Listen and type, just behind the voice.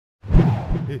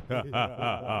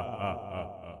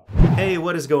Hey,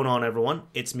 what is going on everyone?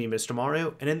 It's me, Mr.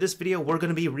 Mario, and in this video we're going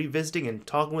to be revisiting and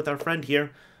talking with our friend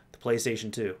here, the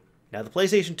PlayStation 2. Now, the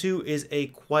PlayStation 2 is a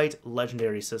quite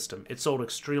legendary system. It sold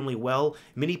extremely well.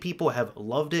 Many people have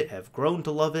loved it, have grown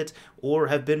to love it, or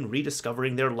have been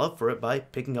rediscovering their love for it by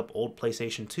picking up old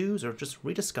PlayStation 2s or just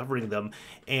rediscovering them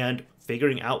and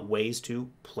figuring out ways to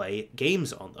play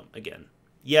games on them again.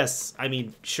 Yes, I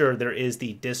mean, sure, there is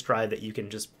the disk drive that you can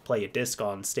just play a disc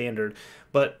on standard,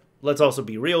 but let's also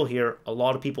be real here. A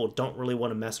lot of people don't really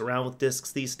want to mess around with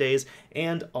discs these days,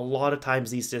 and a lot of times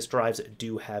these disk drives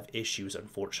do have issues,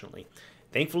 unfortunately.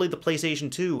 Thankfully, the PlayStation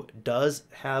 2 does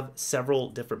have several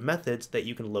different methods that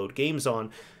you can load games on,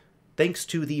 thanks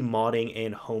to the modding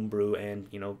and homebrew and,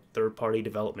 third-party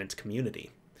development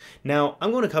community. Now, I'm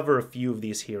going to cover a few of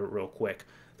these here real quick.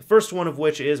 The first one of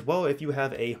which is, well, if you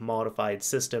have a modified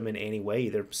system in any way,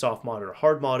 either soft modded or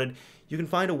hard modded, you can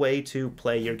find a way to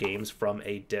play your games from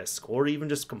a disc, or even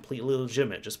just completely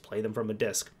legitimate, just play them from a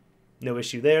disc. No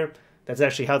issue there. That's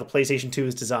actually how the PlayStation 2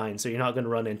 is designed, so you're not going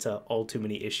to run into all too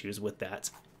many issues with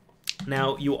that.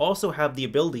 Now, you also have the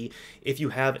ability, if you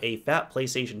have a fat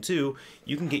PlayStation 2,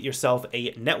 you can get yourself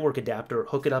a network adapter,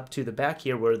 hook it up to the back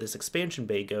here where this expansion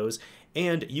bay goes,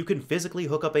 and you can physically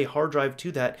hook up a hard drive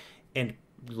to that and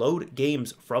load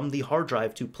games from the hard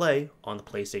drive to play on the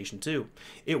PlayStation 2.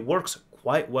 It works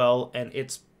quite well, and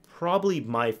it's probably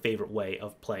my favorite way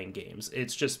of playing games.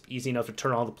 It's just easy enough to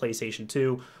turn on the PlayStation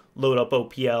 2, load up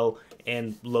OPL,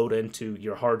 and load into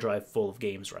your hard drive full of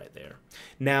games right there.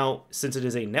 Now, since it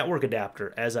is a network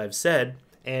adapter, as I've said,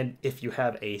 and if you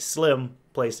have a slim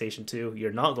PlayStation 2,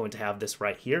 you're not going to have this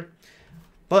right here.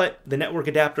 But the network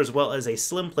adapter, as well as a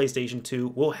slim PlayStation 2,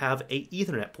 will have a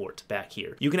Ethernet port back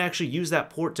here. You can actually use that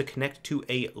port to connect to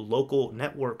a local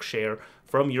network share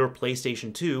from your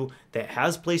PlayStation 2 that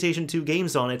has PlayStation 2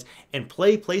 games on it and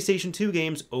play PlayStation 2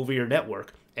 games over your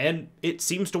network. And it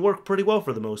seems to work pretty well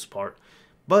for the most part.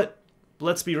 But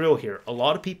let's be real here. A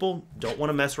lot of people don't want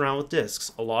to mess around with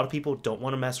discs. A lot of people don't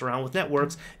want to mess around with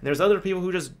networks. And there's other people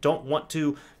who just don't want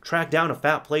to track down a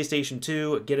fat PlayStation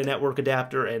 2, get a network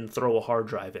adapter, and throw a hard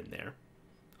drive in there.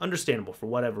 Understandable for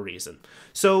whatever reason.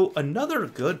 So another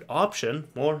good option,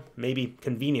 or maybe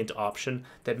convenient option,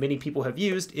 that many people have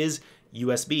used is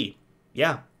USB.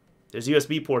 Yeah, there's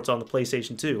USB ports on the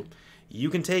PlayStation 2. You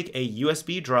can take a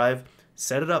USB drive,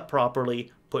 set it up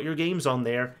properly, put your games on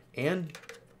there, and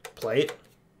play it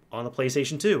on the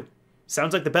PlayStation 2.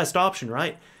 Sounds like the best option,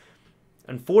 right?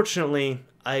 Unfortunately,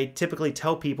 I typically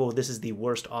tell people this is the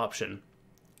worst option.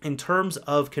 In terms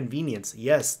of convenience,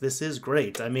 yes, this is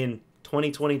great. I mean,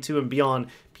 2022 and beyond,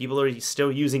 people are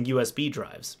still using USB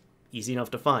drives. Easy enough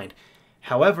to find.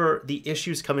 However, the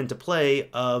issues come into play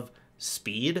of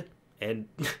speed and,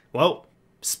 well,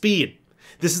 speed.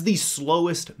 This is the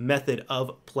slowest method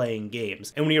of playing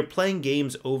games. And when you're playing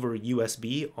games over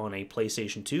USB on a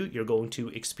PlayStation 2, you're going to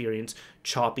experience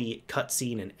choppy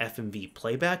cutscene and FMV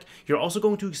playback. You're also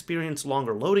going to experience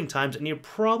longer loading times, and you're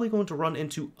probably going to run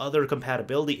into other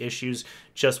compatibility issues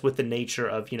just with the nature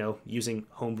of, using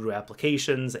homebrew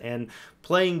applications and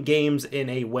playing games in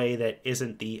a way that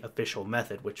isn't the official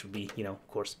method, which would be, of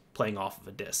course, playing off of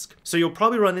a disc. So you'll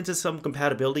probably run into some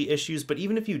compatibility issues, but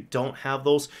even if you don't have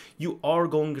those, you are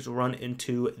going to run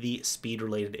into the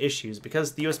speed-related issues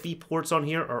because the USB ports on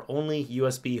here are only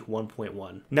USB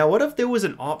 1.1. Now, what if there was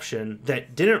an option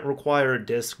that didn't require a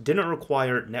disc, didn't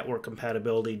require network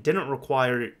compatibility, didn't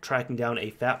require tracking down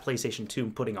a fat PlayStation 2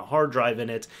 and putting a hard drive in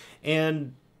it,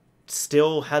 and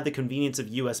still had the convenience of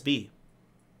USB?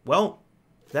 Well,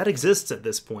 that exists at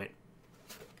this point.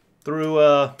 Through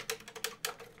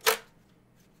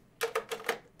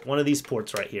one of these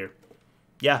ports right here.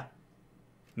 Yeah,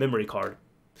 memory card.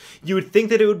 You would think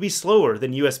that it would be slower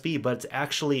than USB, but it's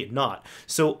actually not.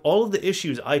 So all of the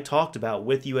issues I talked about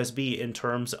with USB in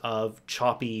terms of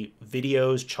choppy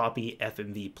videos, choppy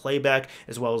FMV playback,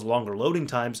 as well as longer loading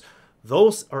times,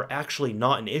 those are actually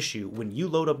not an issue when you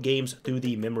load up games through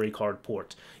the memory card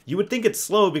port. You would think it's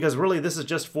slow because really this is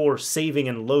just for saving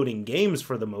and loading games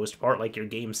for the most part, like your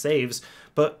game saves,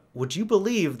 but would you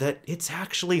believe that it's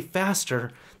actually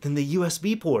faster than the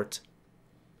USB port?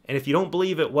 And if you don't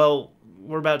believe it, well,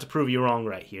 we're about to prove you wrong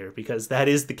right here, because that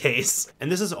is the case.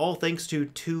 And this is all thanks to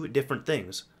two different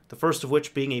things. The first of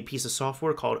which being a piece of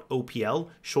software called OPL,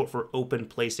 short for Open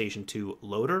PlayStation 2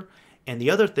 Loader, and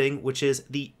the other thing, which is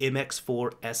the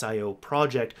MX4SIO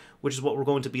project, which is what we're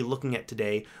going to be looking at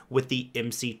today with the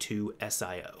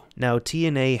MC2SIO. Now,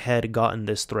 TNA had gotten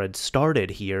this thread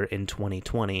started here in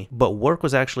 2020, but work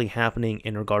was actually happening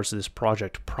in regards to this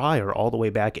project prior, all the way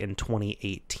back in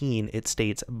 2018, it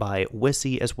states, by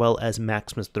WSI as well as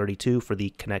Maximus32 for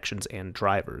the connections and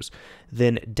drivers.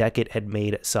 Then Decit had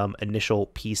made some initial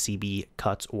PCB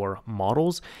cuts or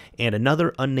models, and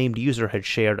another unnamed user had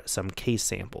shared some case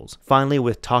samples. Finally,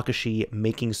 with Takashi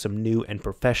making some new and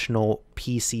professional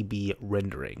PCB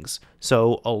renderings.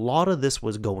 So a lot of this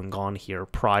was going on here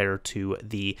prior to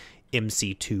the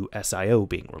MC2SIO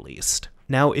being released.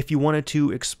 Now, if you wanted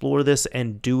to explore this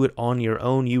and do it on your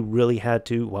own, you really had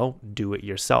to, well, do it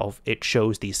yourself. It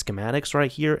shows the schematics right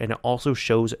here, and it also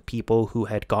shows people who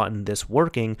had gotten this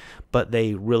working, but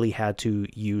they really had to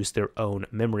use their own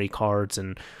memory cards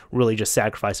and really just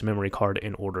sacrifice a memory card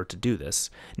in order to do this.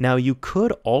 Now, you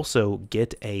could also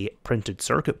get a printed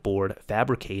circuit board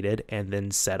fabricated and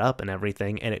then set up and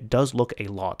everything, and it does look a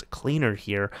lot cleaner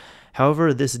here.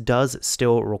 However, this does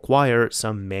still require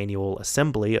some manual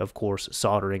assembly, of course,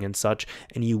 soldering and such,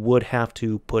 and you would have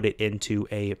to put it into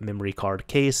a memory card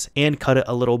case and cut it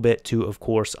a little bit to, of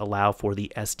course, allow for the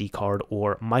SD card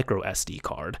or micro SD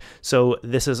card. So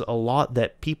this is a lot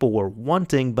that people were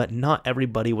wanting, but not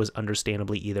everybody was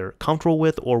understandably either comfortable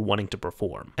with or wanting to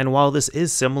perform. And while this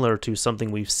is similar to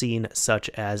something we've seen, such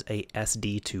as a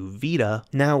SD to Vita,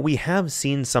 now we have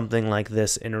seen something like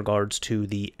this in regards to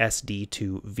the SD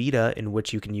to Vita, in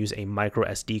which you can use a micro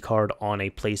SD card on a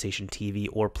PlayStation TV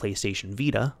or PlayStation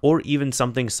Vita, or even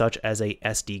something such as a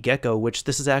SD Gecko, which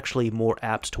this is actually more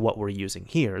apt to what we're using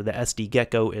here. The SD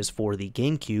Gecko is for the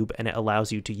GameCube, and it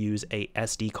allows you to use a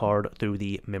SD card through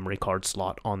the memory card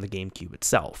slot on the GameCube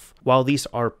itself. While these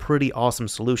are pretty awesome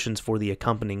solutions for the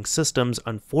accompanying systems,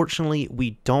 unfortunately,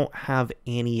 we don't have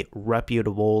any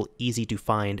reputable, easy to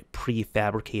find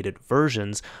prefabricated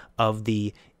versions of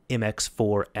the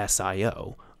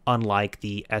MX4SIO. Unlike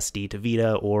the SD to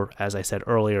Vita, or as I said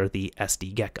earlier, the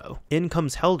SD Gecko. In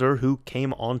comes Helder, who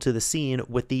came onto the scene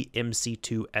with the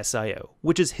MC2SIO,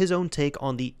 which is his own take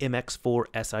on the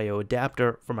MX4SIO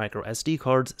adapter for micro SD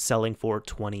cards, selling for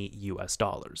 $20 US.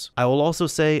 I will also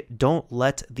say, don't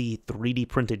let the 3D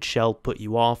printed shell put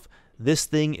you off. This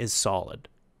thing is solid,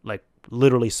 like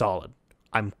literally solid.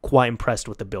 I'm quite impressed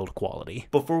with the build quality.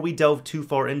 Before we delve too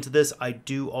far into this, I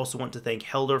do also want to thank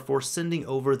Helder for sending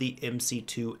over the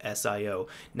MC2SIO.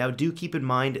 Now, do keep in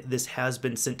mind, this has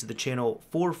been sent to the channel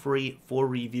for free for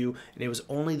review, and it was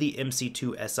only the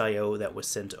MC2SIO that was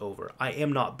sent over. I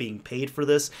am not being paid for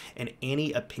this, and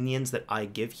any opinions that I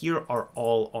give here are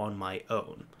all on my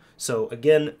own. So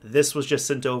again, this was just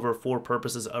sent over for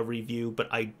purposes of review, but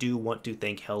I do want to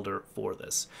thank Helder for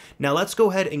this. Now let's go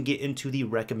ahead and get into the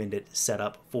recommended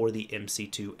setup for the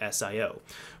MC2SIO.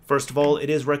 First of all,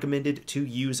 it is recommended to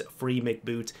use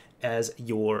FreeMcBoot as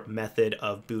your method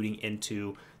of booting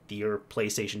into your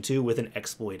PlayStation 2 with an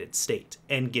exploited state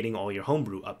and getting all your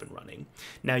homebrew up and running.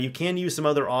 Now, you can use some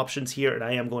other options here, and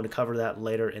I am going to cover that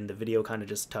later in the video, kind of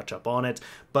just touch up on it,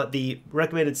 but the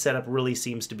recommended setup really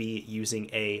seems to be using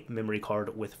a memory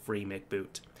card with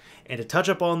FreeMcBoot. And to touch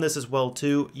up on this as well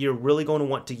too, you're really going to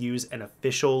want to use an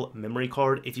official memory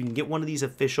card. If you can get one of these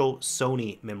official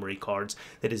Sony memory cards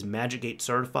that is Magic Gate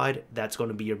certified, that's going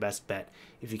to be your best bet.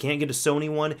 If you can't get a Sony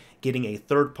one, getting a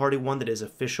third-party one that is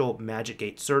official Magic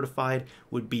Gate certified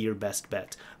would be your best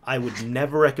bet. I would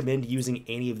never recommend using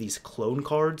any of these clone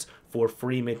cards for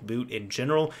FreeMcBoot in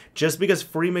general, just because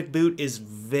FreeMcBoot is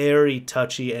very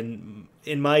touchy and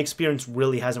in my experience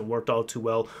really hasn't worked all too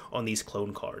well on these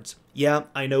clone cards. Yeah,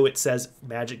 I know it says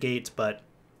Magic Gate, but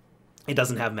it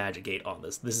doesn't have Magic Gate on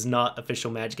this. This is not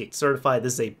official Magic Gate certified.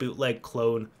 This is a bootleg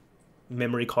clone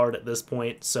memory card at this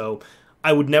point, so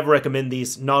I would never recommend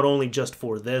these, not only just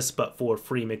for this, but for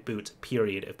FreeMcBoot,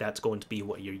 period, if that's going to be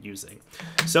what you're using.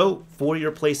 So, for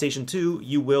your PlayStation 2,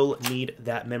 you will need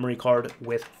that memory card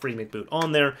with FreeMcBoot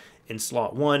on there in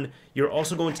slot 1. You're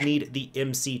also going to need the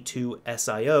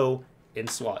MC2SIO in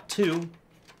slot 2,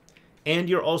 and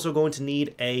you're also going to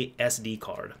need a SD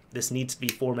card. This needs to be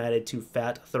formatted to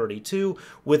FAT32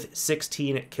 with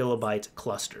 16 kilobyte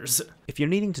clusters. If you're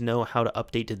needing to know how to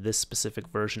update to this specific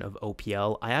version of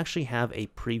OPL, I actually have a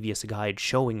previous guide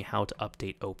showing how to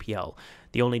update OPL.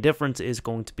 The only difference is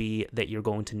going to be that you're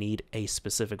going to need a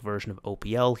specific version of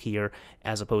OPL here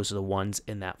as opposed to the ones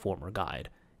in that former guide.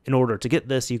 In order to get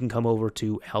this, you can come over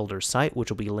to Helder's site,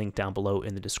 which will be linked down below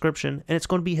in the description, and it's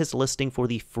going to be his listing for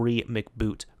the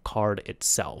FreeMcBoot card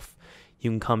itself.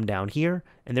 You can come down here,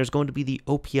 and there's going to be the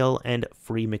OPL and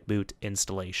FreeMcBoot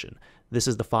installation. this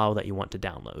is the file that you want to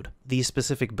download. The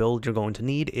specific build you're going to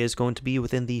need is going to be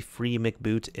within the free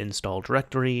McBoot install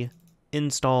directory,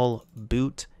 install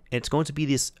boot. It's going to be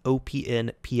this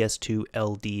opn ps2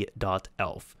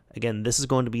 ld.elf. Again, this is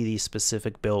going to be the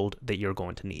specific build that you're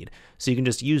going to need. So you can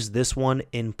just use this one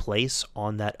in place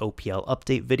on that OPL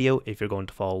update video if you're going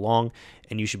to follow along,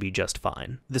 and you should be just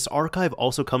fine. This archive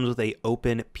also comes with a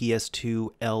open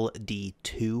ps2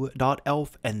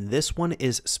 ld2.elf, and this one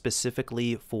is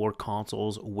specifically for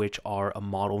consoles which are a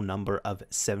model number of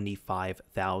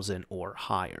 75,000 or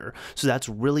higher. So that's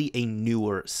really a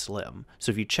newer slim.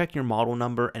 So if you check your model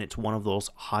number and it's one of those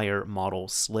higher model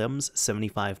slims,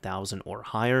 75,000 or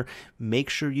higher, make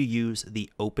sure you use the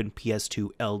open ps2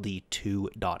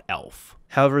 ld2.elf.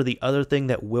 However, the other thing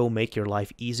that will make your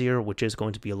life easier, which is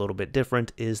going to be a little bit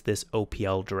different, is this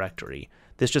OPL directory.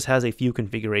 This just has a few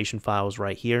configuration files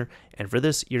right here, and for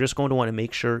this, you're just going to want to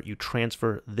make sure you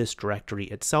transfer this directory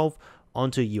itself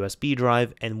onto a USB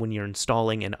drive, and when you're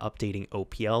installing and updating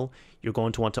OPL, you're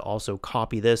going to want to also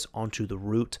copy this onto the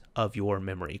root of your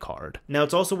memory card. Now,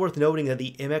 it's also worth noting that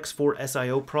the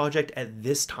MX4SIO project at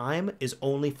this time is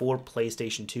only for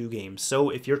PlayStation 2 games. So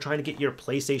if you're trying to get your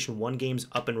PlayStation 1 games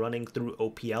up and running through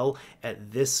OPL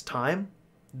at this time,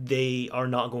 they are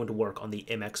not going to work on the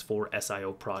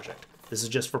MX4SIO project. This is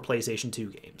just for PlayStation 2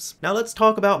 games. Now let's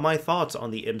talk about my thoughts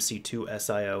on the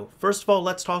MC2SIO. First of all,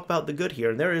 let's talk about the good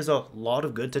here, and there is a lot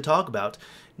of good to talk about.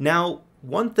 Now,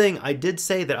 one thing I did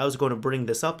say that I was going to bring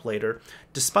this up later,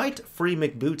 despite free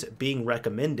McBoot being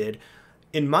recommended,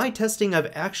 in my testing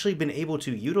I've actually been able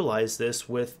to utilize this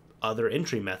with other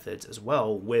entry methods as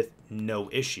well with no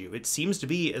issue. It seems to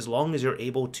be, as long as you're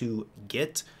able to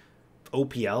get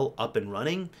OPL up and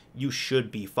running, you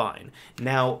should be fine.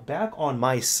 Now, back on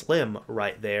my Slim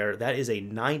right there, that is a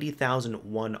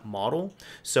 90,001 model,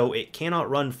 so it cannot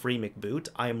run free McBoot.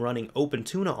 I am running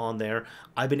OpenTuna on there.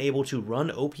 I've been able to run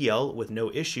OPL with no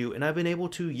issue, and I've been able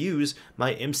to use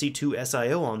my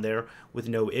MC2SIO on there with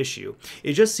no issue.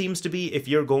 It just seems to be, if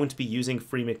you're going to be using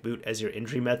free McBoot as your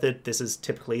entry method, this is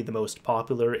typically the most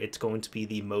popular. It's going to be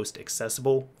the most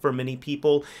accessible for many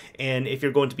people, and if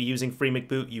you're going to be using free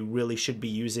McBoot, you really should be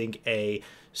using a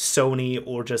Sony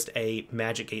or just a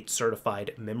Magic 8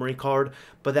 certified memory card.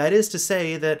 But that is to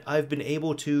say that I've been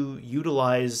able to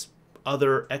utilize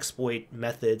other exploit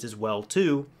methods as well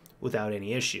too without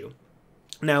any issue.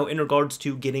 Now, in regards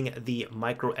to getting the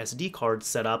microSD card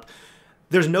set up,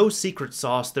 there's no secret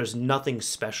sauce, there's nothing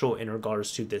special in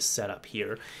regards to this setup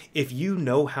here. If you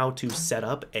know how to set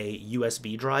up a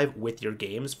USB drive with your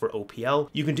games for OPL,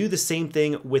 you can do the same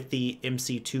thing with the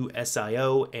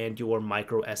MC2SIO and your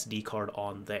microSD card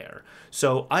on there.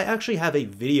 So I actually have a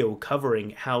video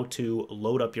covering how to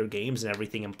load up your games and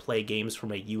everything and play games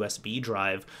from a USB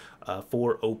drive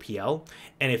for OPL,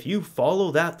 and if you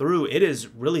follow that through, it is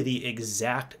really the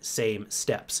exact same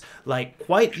steps, like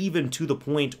quite even to the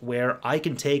point where I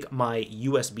can take my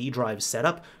USB drive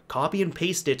setup, copy and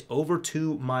paste it over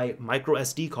to my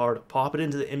microSD card, pop it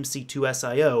into the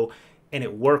MC2SIO, and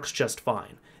it works just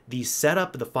fine. The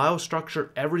setup, the file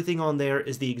structure, everything on there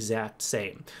is the exact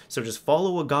same. So just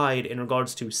follow a guide in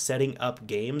regards to setting up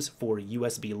games for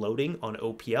USB loading on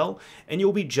OPL, and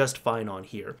you'll be just fine on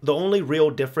here. The only real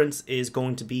difference is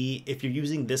going to be if you're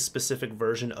using this specific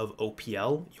version of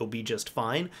OPL, you'll be just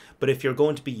fine. But if you're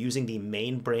going to be using the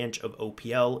main branch of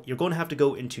OPL, you're going to have to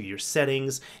go into your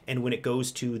settings, and when it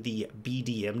goes to the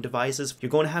BDM devices,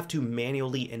 you're going to have to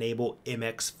manually enable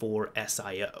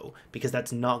MX4SIO, because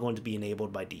that's not going to be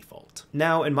enabled by default.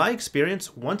 Now, in my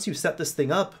experience, once you set this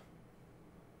thing up,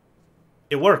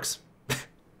 it works.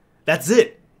 That's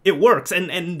it. It works,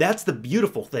 and that's the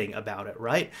beautiful thing about it,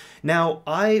 right? Now,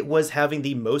 I was having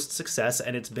the most success,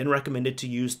 and it's been recommended to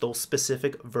use those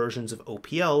specific versions of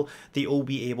OPL that you'll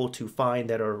be able to find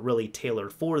that are really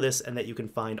tailored for this and that you can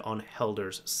find on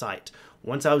Helder's site.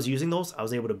 Once I was using those, I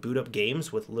was able to boot up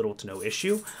games with little to no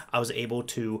issue. I was able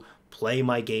to play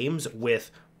my games with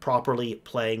properly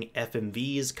playing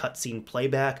FMVs, cutscene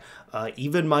playback,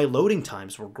 even my loading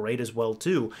times were great as well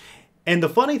too. And the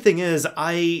funny thing is,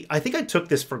 I think I took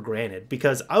this for granted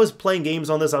because I was playing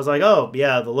games on this, I was like, oh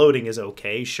yeah, the loading is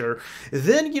okay, sure.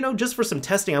 Then, you know, just for some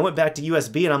testing, I went back to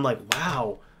USB and I'm like,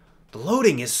 wow, the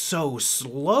loading is so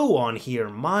slow on here,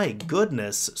 my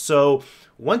goodness. So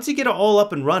once you get it all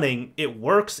up and running, it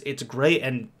works, it's great,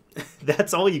 and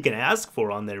that's all you can ask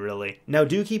for on there, really. Now,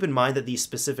 do keep in mind that these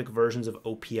specific versions of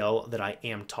OPL that I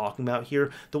am talking about here,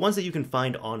 the ones that you can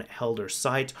find on Helder's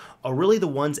site, are really the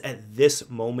ones at this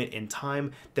moment in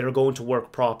time that are going to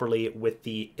work properly with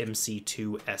the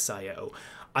MC2SIO.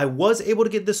 I was able to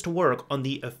get this to work on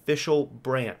the official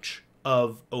branch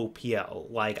of OPL.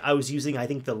 Like, I was using, I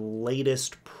think, the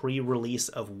latest pre-release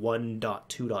of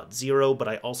 1.2.0, but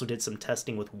I also did some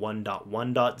testing with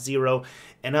 1.1.0,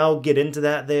 and I'll get into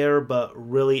that there. But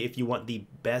really, if you want the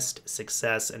best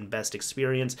success and best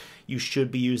experience, you should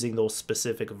be using those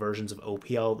specific versions of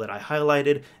OPL that I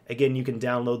highlighted. Again, you can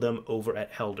download them over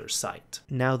at Helder's site.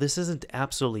 Now, this isn't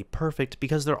absolutely perfect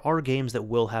because there are games that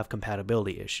will have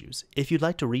compatibility issues. If you'd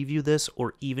like to review this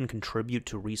or even contribute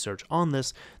to research on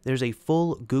this, there's a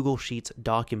full Google Sheets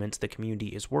document the community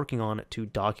is working on to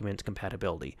document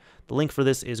compatibility. The link for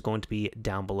this is going to be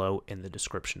down below in the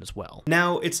description as well.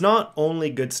 Now, it's not only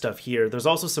good stuff here, there's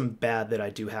also some bad that I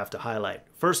do have to highlight.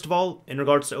 First of all, in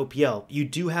regards to OPL, you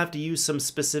do have to use some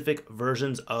specific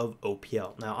versions of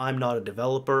OPL. Now, I'm not a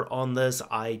developer on this,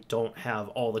 I don't have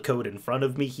all the code in front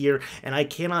of me here, and I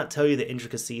cannot tell you the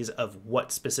intricacies of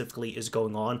what specifically is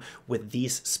going on with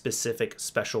these specific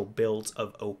special builds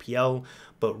of OPL,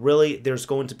 but really there's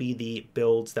going to be the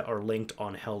builds that are linked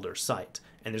on Helder's site.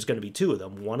 And there's going to be two of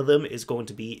them. One of them is going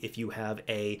to be if you have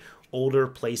a older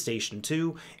PlayStation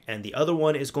 2, and the other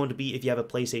one is going to be if you have a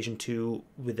PlayStation 2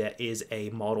 that is a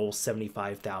model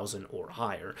 75,000 or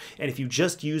higher. And if you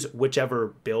just use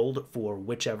whichever build for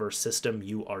whichever system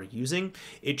you are using,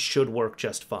 it should work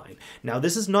just fine. Now,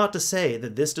 this is not to say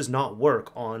that this does not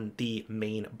work on the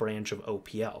main branch of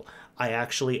OPL. I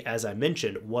actually, as I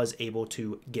mentioned, was able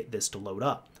to get this to load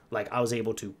up. Like, I was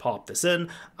able to pop this in,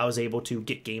 I was able to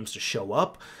get games to show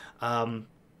up,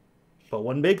 but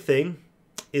one big thing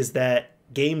is that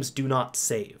games do not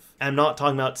save. I'm not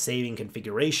talking about saving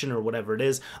configuration or whatever it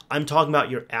is, I'm talking about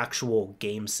your actual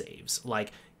game saves.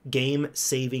 Like, game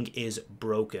saving is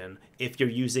broken if you're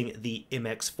using the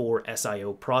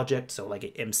MX4SIO project, so like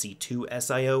an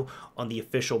MC2SIO on the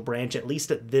official branch, at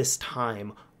least at this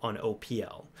time on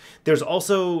OPL. There's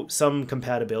also some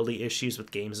compatibility issues with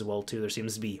games as well too. There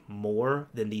seems to be more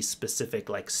than these specific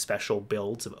like special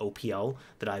builds of OPL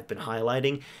that I've been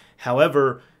highlighting.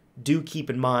 However, do keep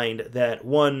in mind that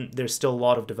one, there's still a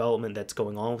lot of development that's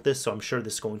going on with this, so I'm sure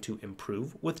this is going to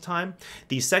improve with time.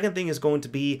 The second thing is going to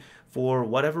be, for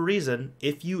whatever reason,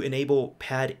 if you enable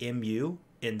PadMU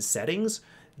in settings,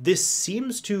 this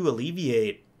seems to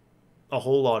alleviate a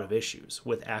whole lot of issues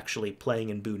with actually playing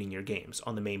and booting your games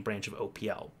on the main branch of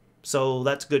OPL. So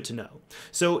that's good to know.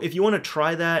 So if you want to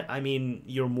try that, I mean,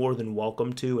 you're more than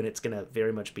welcome to, and it's going to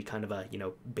very much be kind of a,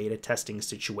 beta testing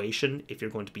situation if you're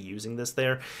going to be using this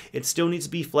there. It still needs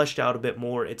to be fleshed out a bit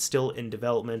more. It's still in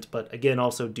development, but again,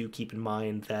 also do keep in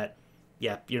mind that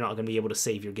yeah, you're not going to be able to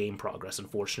save your game progress,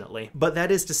 unfortunately. But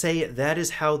that is to say, that is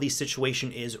how the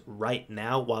situation is right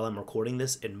now while I'm recording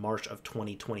this in March of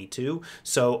 2022.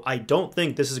 So I don't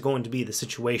think this is going to be the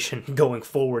situation going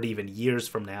forward even years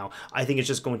from now. I think it's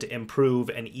just going to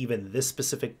improve, and even this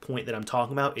specific point that I'm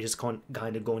talking about is kind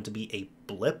of going to be a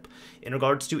blip in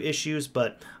regards to issues,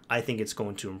 but I think it's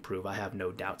going to improve. I have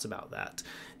no doubts about that.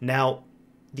 Now,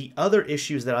 the other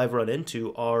issues that I've run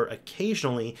into are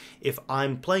occasionally if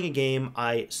I'm playing a game,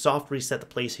 I soft reset the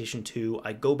PlayStation 2,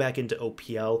 I go back into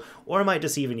OPL, or I might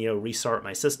just even, restart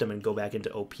my system and go back into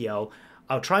OPL.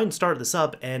 I'll try and start this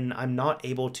up and I'm not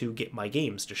able to get my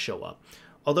games to show up.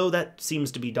 Although that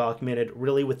seems to be documented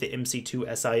really with the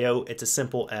MC2SIO, it's as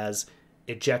simple as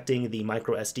ejecting the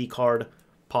microSD card,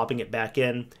 popping it back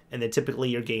in, and then typically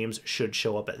your games should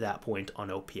show up at that point on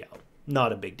OPL.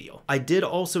 Not a big deal. I did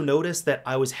also notice that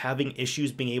I was having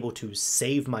issues being able to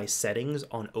save my settings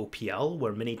on OPL,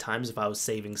 where many times if I was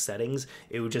saving settings,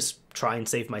 it would just try and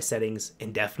save my settings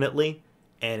indefinitely,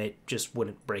 and it just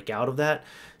wouldn't break out of that.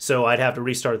 So I'd have to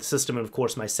restart the system, and of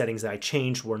course my settings that I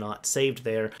changed were not saved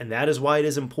there, and that is why it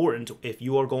is important, if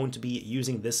you are going to be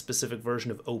using this specific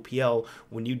version of OPL,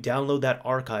 when you download that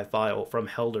archive file from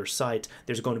Helder's site,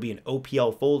 there's going to be an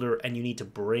OPL folder, and you need to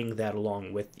bring that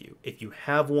along with you. If you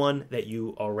have one that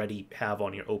you already have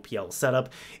on your OPL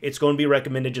setup, it's going to be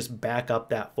recommended just back up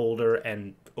that folder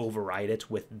and override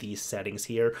it with these settings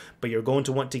here, but you're going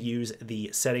to want to use the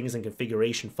settings and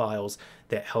configuration files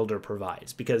that Helder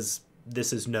provides, because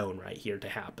this is known right here to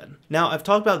happen. Now, I've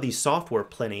talked about the software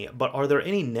plenty, but are there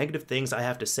any negative things I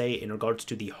have to say in regards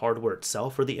to the hardware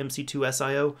itself for the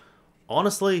MC2SIO?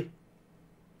 Honestly,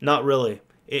 not really.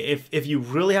 If you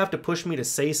really have to push me to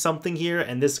say something here,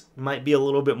 and this might be a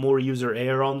little bit more user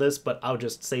error on this, but I'll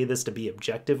just say this to be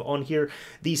objective on here.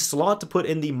 The slot to put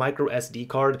in the micro SD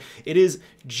card, it is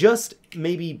just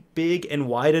maybe big and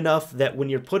wide enough that when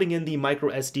you're putting in the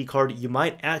micro SD card, you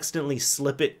might accidentally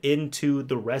slip it into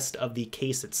the rest of the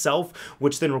case itself,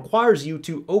 which then requires you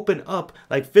to open up,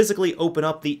 like physically open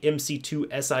up the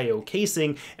MC2SIO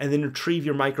casing, and then retrieve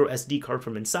your micro SD card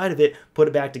from inside of it, put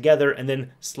it back together, and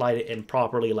then slide it in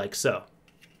properly like so.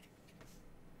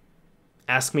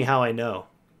 Ask me how I know.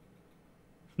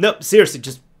 No, seriously,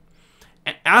 just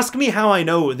ask me how I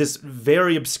know this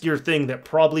very obscure thing that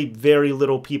probably very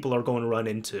little people are going to run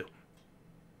into.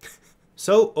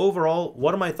 So overall,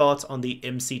 what are my thoughts on the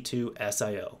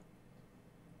MC2SIO?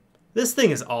 This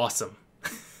thing is awesome.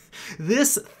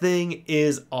 This thing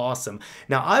is awesome.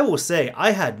 Now, I will say,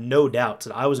 I had no doubts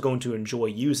that I was going to enjoy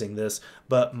using this,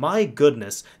 but my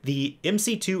goodness, the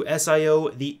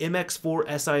MC2SIO, the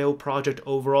MX4SIO project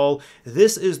overall,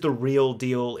 this is the real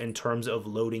deal in terms of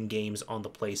loading games on the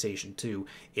PlayStation 2.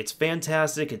 It's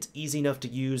fantastic, it's easy enough to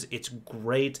use, it's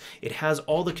great, it has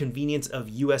all the convenience of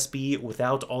USB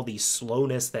without all the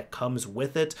slowness that comes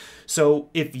with it. So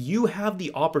if you have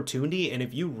the opportunity and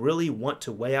if you really want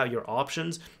to weigh out your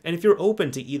options, and if you're open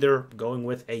to either going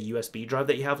with a USB drive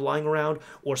that you have lying around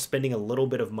or spending a little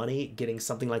bit of money getting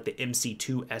something like the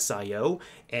MC2SIO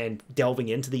and delving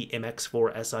into the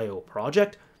MX4SIO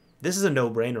project, this is a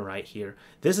no-brainer right here.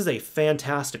 This is a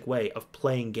fantastic way of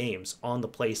playing games on the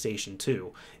PlayStation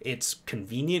 2. It's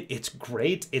convenient, it's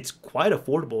great, it's quite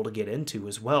affordable to get into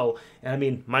as well. And I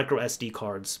mean, microSD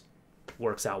cards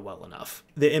works out well enough.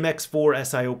 The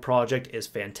MX4SIO project is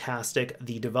fantastic.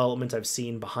 The development I've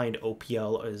seen behind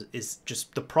OPL is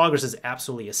just, the progress is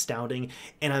absolutely astounding,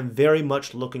 and I'm very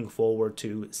much looking forward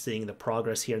to seeing the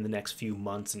progress here in the next few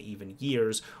months and even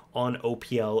years on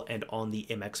OPL and on the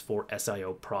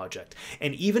MX4SIO project.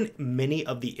 And even many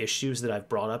of the issues that I've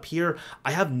brought up here,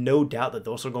 I have no doubt that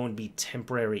those are going to be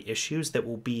temporary issues that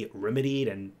will be remedied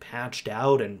and patched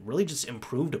out and really just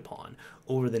improved upon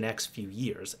over the next few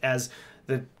years, as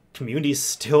the community is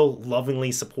still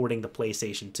lovingly supporting the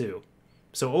PlayStation 2.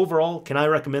 So overall, can I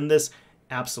recommend this?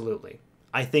 Absolutely.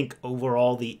 I think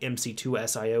overall the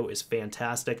MC2SIO is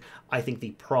fantastic. I think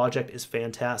the project is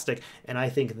fantastic, and I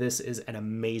think this is an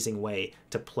amazing way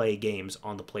to play games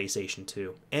on the PlayStation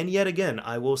 2. And yet again,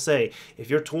 I will say, if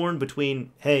you're torn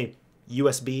between, hey,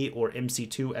 USB or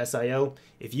MC2SIO,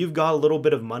 if you've got a little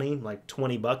bit of money, like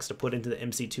 20 bucks to put into the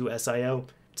MC2SIO,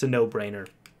 it's a no-brainer.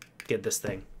 Get this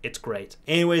thing. It's great.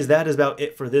 Anyways, that is about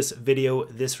it for this video,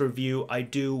 this review. I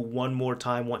do one more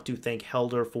time want to thank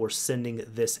Helder for sending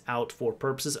this out for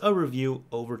purposes of review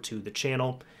over to the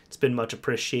channel. It's been much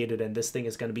appreciated, and this thing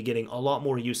is going to be getting a lot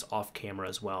more use off camera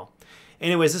as well.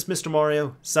 Anyways, this is Mr.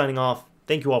 Mario signing off.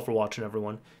 Thank you all for watching,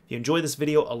 everyone. If you enjoyed this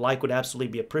video, a like would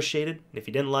absolutely be appreciated. And if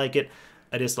you didn't like it,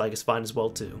 a dislike is fine as well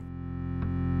too.